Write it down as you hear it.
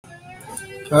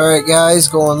Alright guys,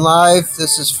 going live.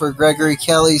 This is for Gregory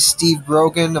Kelly's Steve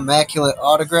Brogan Immaculate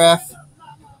Autograph.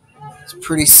 It's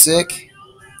pretty sick.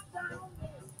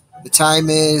 The time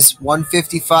is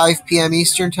 1:55 p.m.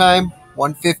 Eastern Time.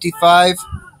 1:55.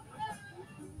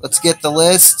 Let's get the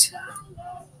list.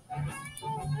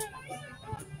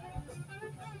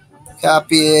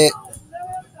 Copy it.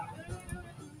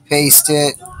 Paste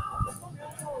it.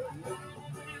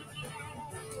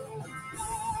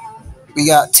 We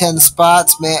got 10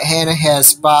 spots. Matt Hanna has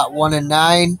spot 1 and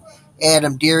 9.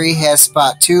 Adam Deary has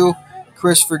spot 2.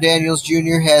 Christopher Daniels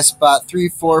Jr. has spot 3,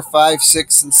 4, 5,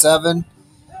 6, and 7.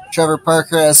 Trevor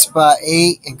Parker has spot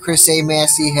 8. And Chris A.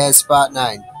 Massey has spot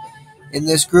 9. In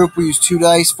this group, we use 2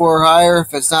 dice, 4 or higher.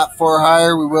 If it's not 4 or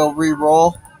higher, we will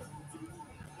re-roll.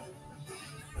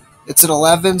 It's an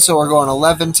 11, so we're going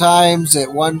 11 times at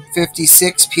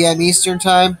 1:56 p.m. Eastern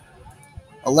Time.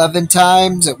 11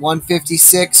 times at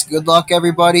 1:56. Good luck,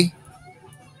 everybody.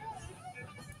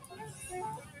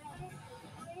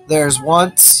 There's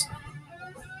once,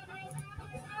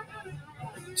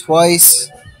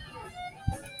 twice,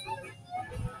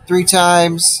 3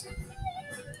 times,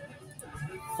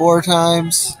 4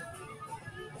 times,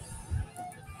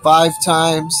 5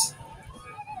 times,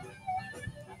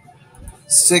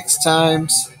 6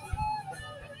 times,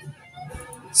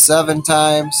 7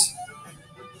 times,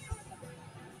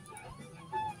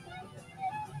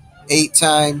 8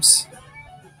 times,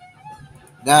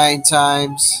 9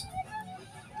 times,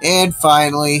 and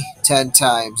finally 10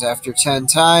 times. After 10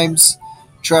 times,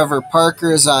 Trevor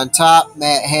Parker is on top.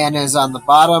 Matt Hanna is on the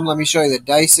bottom. Let me show you the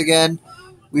dice again.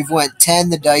 We've went 10.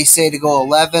 The dice say to go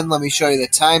 11. Let me show you the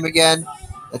time again.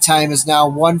 The time is now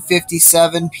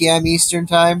 1:57 p.m. Eastern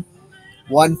Time.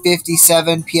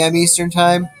 1:57 p.m. Eastern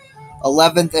Time.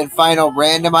 11th and final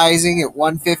randomizing at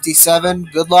 1:57.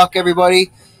 Good luck,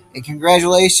 everybody, and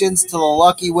congratulations to the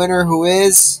lucky winner, who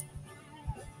is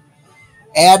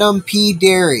Adam P.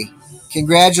 Deary.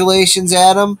 Congratulations,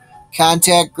 Adam.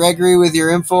 Contact Gregory with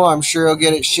your info. I'm sure he'll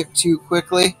get it shipped to you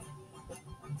quickly.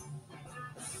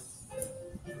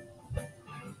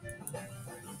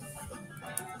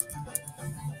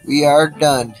 We are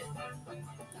done.